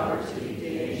is poverty,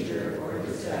 danger, or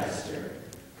disaster,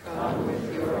 come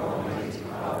with your almighty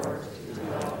power to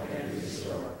help and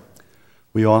restore.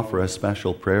 We offer a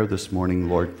special prayer this morning,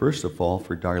 Lord, first of all,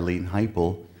 for Darlene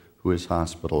Heipel, who is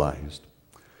hospitalized.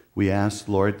 We ask,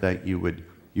 Lord, that you would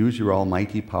use your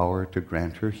almighty power to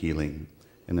grant her healing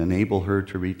and enable her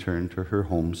to return to her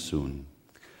home soon.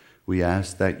 We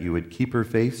ask that you would keep her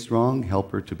faith strong,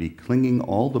 help her to be clinging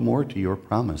all the more to your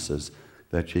promises,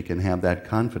 that she can have that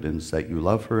confidence that you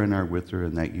love her and are with her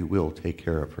and that you will take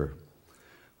care of her.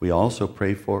 We also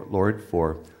pray, for Lord,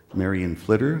 for Marion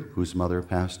Flitter, whose mother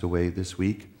passed away this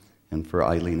week, and for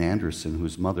Eileen Anderson,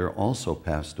 whose mother also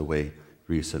passed away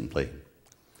recently.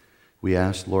 We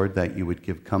ask, Lord, that you would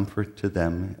give comfort to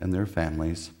them and their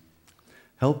families.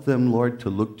 Help them, Lord, to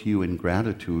look to you in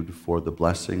gratitude for the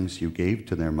blessings you gave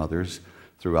to their mothers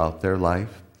throughout their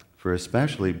life, for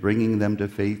especially bringing them to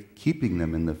faith, keeping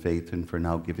them in the faith, and for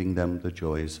now giving them the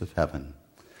joys of heaven.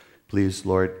 Please,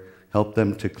 Lord, help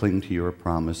them to cling to your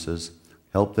promises.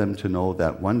 Help them to know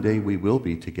that one day we will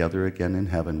be together again in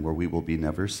heaven, where we will be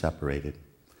never separated.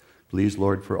 Please,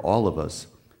 Lord, for all of us,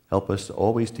 help us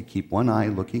always to keep one eye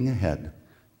looking ahead,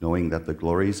 knowing that the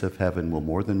glories of heaven will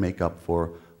more than make up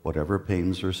for whatever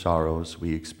pains or sorrows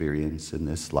we experience in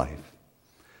this life.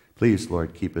 Please,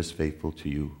 Lord, keep us faithful to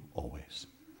you always.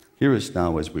 Hear us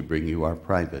now as we bring you our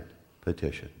private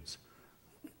petitions.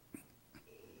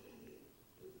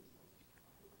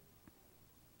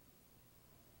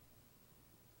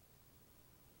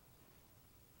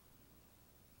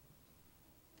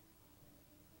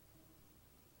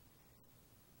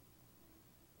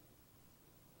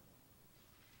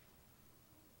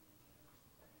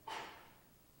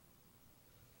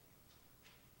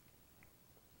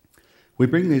 We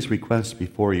bring these requests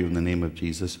before you in the name of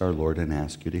Jesus our Lord and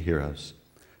ask you to hear us.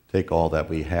 Take all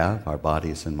that we have, our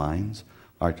bodies and minds,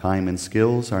 our time and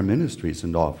skills, our ministries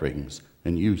and offerings,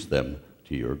 and use them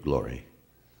to your glory.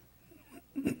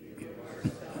 We give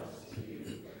ourselves to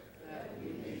you, that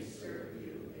we may serve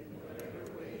you in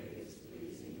whatever way is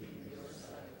pleasing in your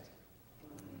sight.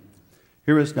 Amen.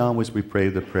 Hear us now as we pray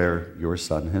the prayer your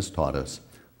Son has taught us.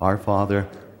 Our Father,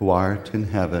 who art in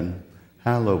heaven,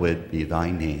 hallowed be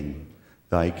thy name.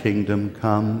 Thy kingdom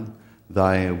come,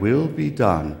 thy will be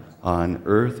done on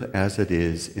earth as it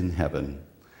is in heaven.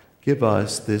 Give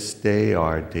us this day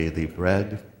our daily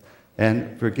bread,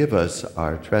 and forgive us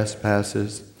our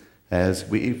trespasses, as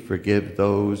we forgive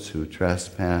those who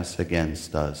trespass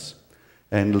against us.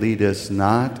 And lead us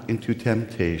not into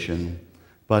temptation,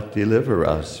 but deliver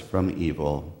us from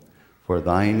evil. For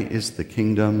thine is the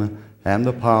kingdom, and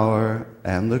the power,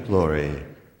 and the glory,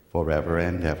 forever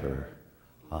and ever.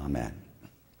 Amen.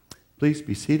 Please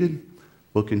be seated.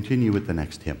 We'll continue with the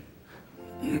next hymn.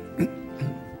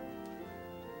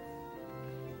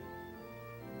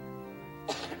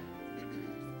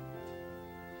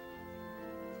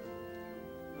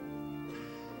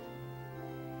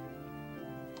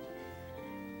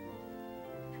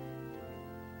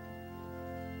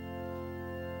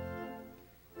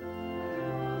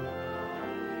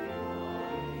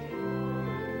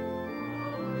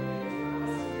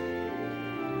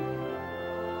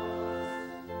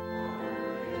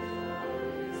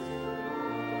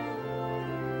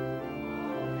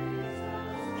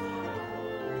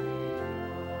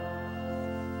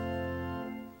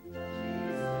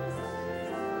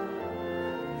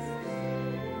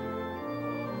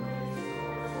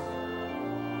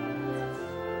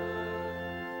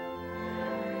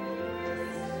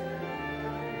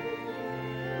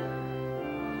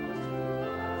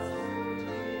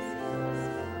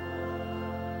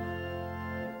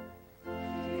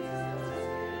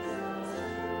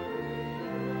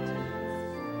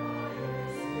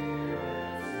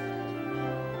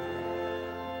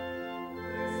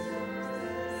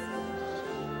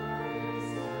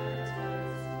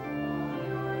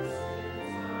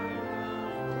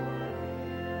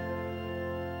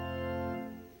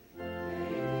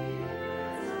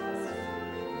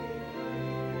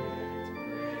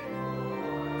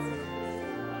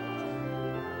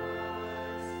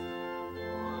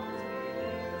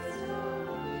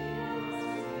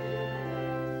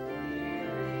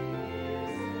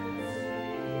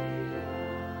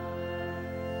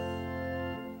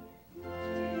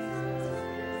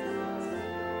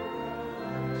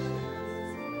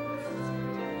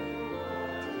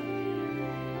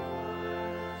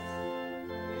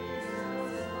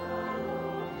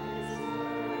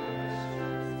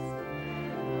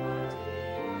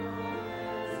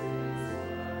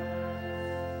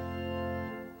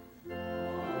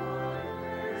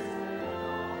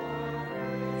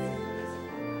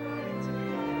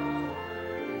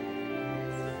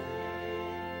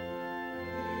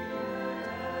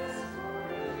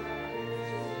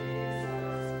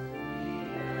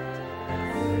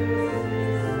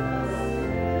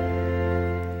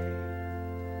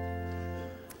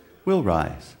 We'll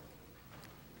rise,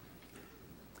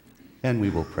 and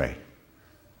we will pray.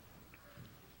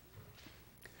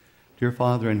 Dear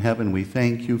Father in heaven, we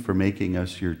thank you for making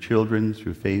us your children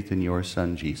through faith in your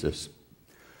Son, Jesus.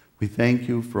 We thank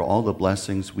you for all the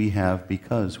blessings we have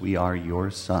because we are your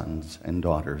sons and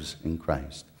daughters in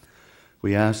Christ.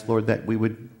 We ask, Lord, that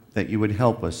you would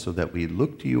help us so that we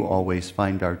look to you always,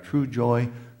 find our true joy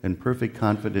and perfect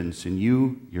confidence in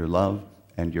you, your love,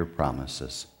 and your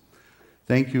promises.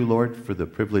 Thank you, Lord, for the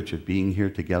privilege of being here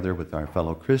together with our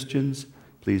fellow Christians.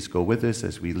 Please go with us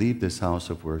as we leave this house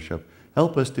of worship.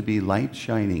 Help us to be light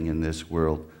shining in this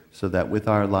world so that with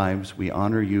our lives we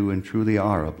honor you and truly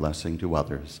are a blessing to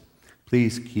others.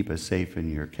 Please keep us safe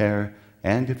in your care,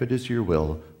 and if it is your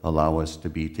will, allow us to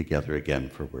be together again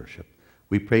for worship.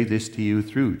 We pray this to you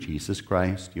through Jesus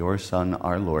Christ, your Son,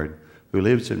 our Lord, who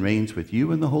lives and reigns with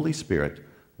you in the Holy Spirit,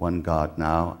 one God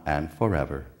now and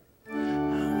forever.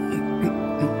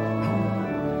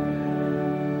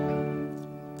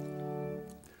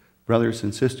 Brothers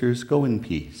and sisters, go in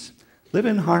peace. Live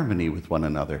in harmony with one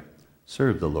another.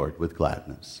 Serve the Lord with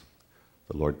gladness.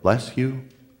 The Lord bless you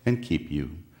and keep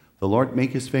you. The Lord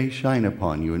make his face shine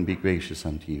upon you and be gracious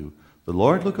unto you. The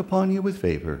Lord look upon you with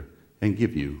favor and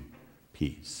give you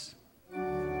peace.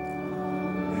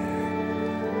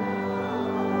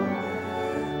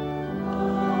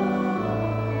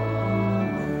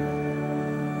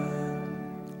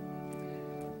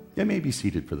 You may be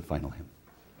seated for the final hymn.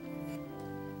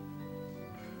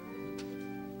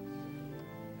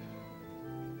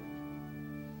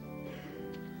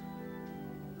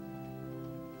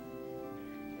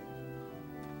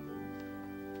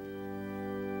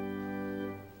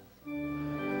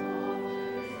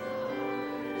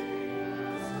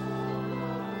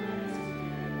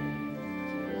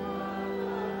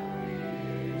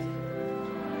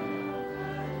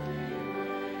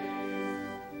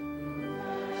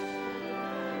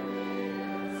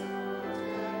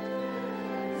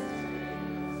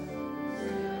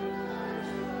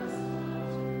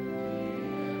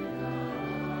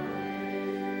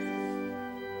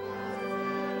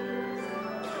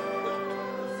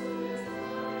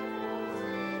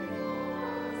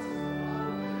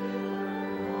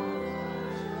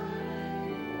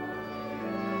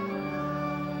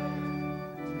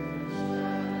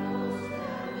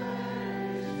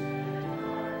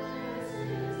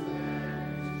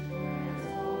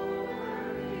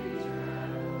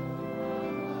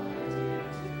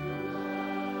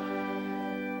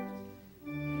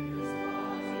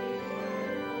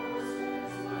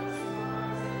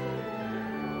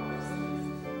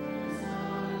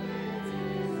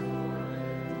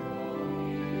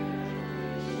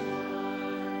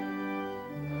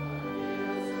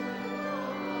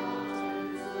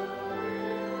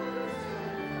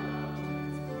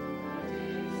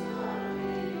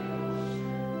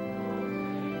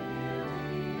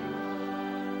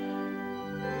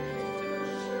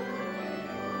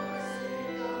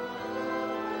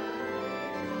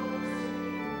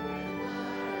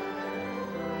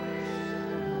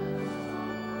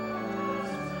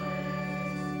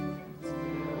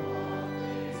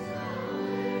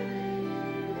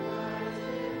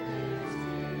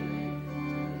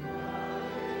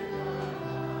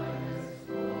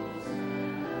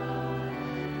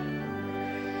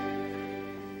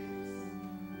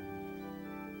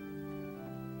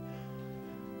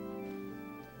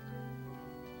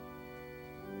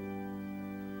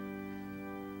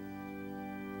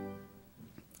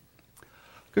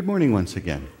 Good morning once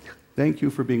again. Thank you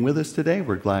for being with us today.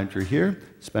 We're glad you're here.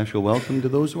 Special welcome to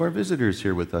those who are visitors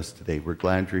here with us today. We're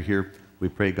glad you're here. We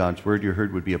pray God's word you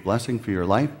heard would be a blessing for your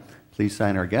life. Please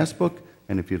sign our guest book,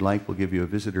 and if you'd like, we'll give you a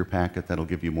visitor packet that'll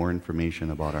give you more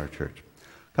information about our church.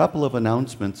 A couple of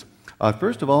announcements.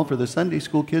 First of all, for the Sunday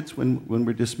school kids, when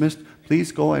we're dismissed,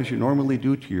 please go as you normally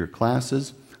do to your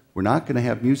classes. We're not going to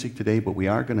have music today, but we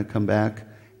are going to come back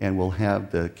and we'll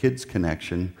have the kids'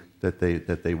 connection that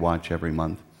they watch every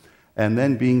month. And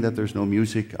then, being that there's no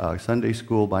music, Sunday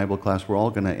school, Bible class, we're all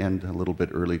going to end a little bit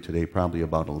early today, probably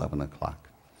about 11 o'clock.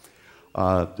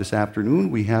 This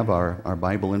afternoon, we have our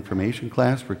Bible information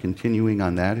class. We're continuing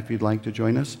on that if you'd like to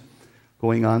join us.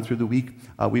 Going on through the week,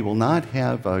 we will not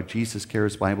have Jesus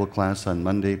Cares Bible class on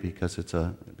Monday because it's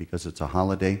a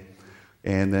holiday.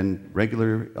 And then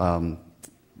regular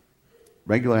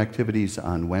activities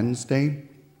on Wednesday.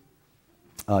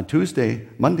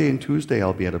 Monday and Tuesday,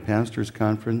 I'll be at a pastor's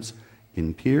conference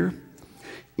in Pierre.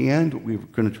 And we're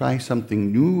going to try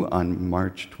something new on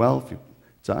March 12th.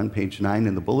 It's on page 9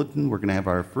 in the bulletin. We're going to have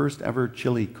our first ever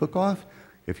chili cook-off.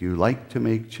 If you like to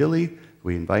make chili,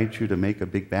 we invite you to make a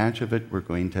big batch of it. We're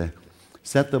going to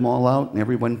set them all out, and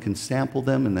everyone can sample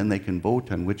them, and then they can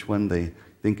vote on which one they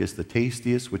think is the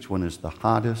tastiest, which one is the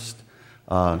hottest,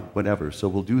 whatever. So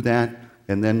we'll do that,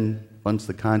 and then once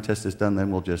the contest is done,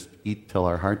 then we'll just eat till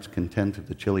our heart's content of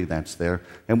the chili that's there,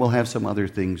 and we'll have some other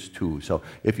things too. So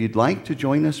if you'd like to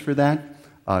join us for that,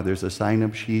 there's a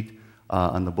sign-up sheet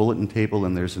on the bulletin table,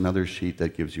 and there's another sheet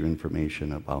that gives you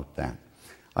information about that.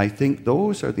 I think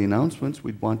those are the announcements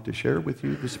we'd want to share with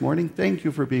you this morning. Thank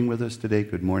you for being with us today.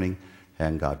 Good morning,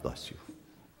 and God bless you.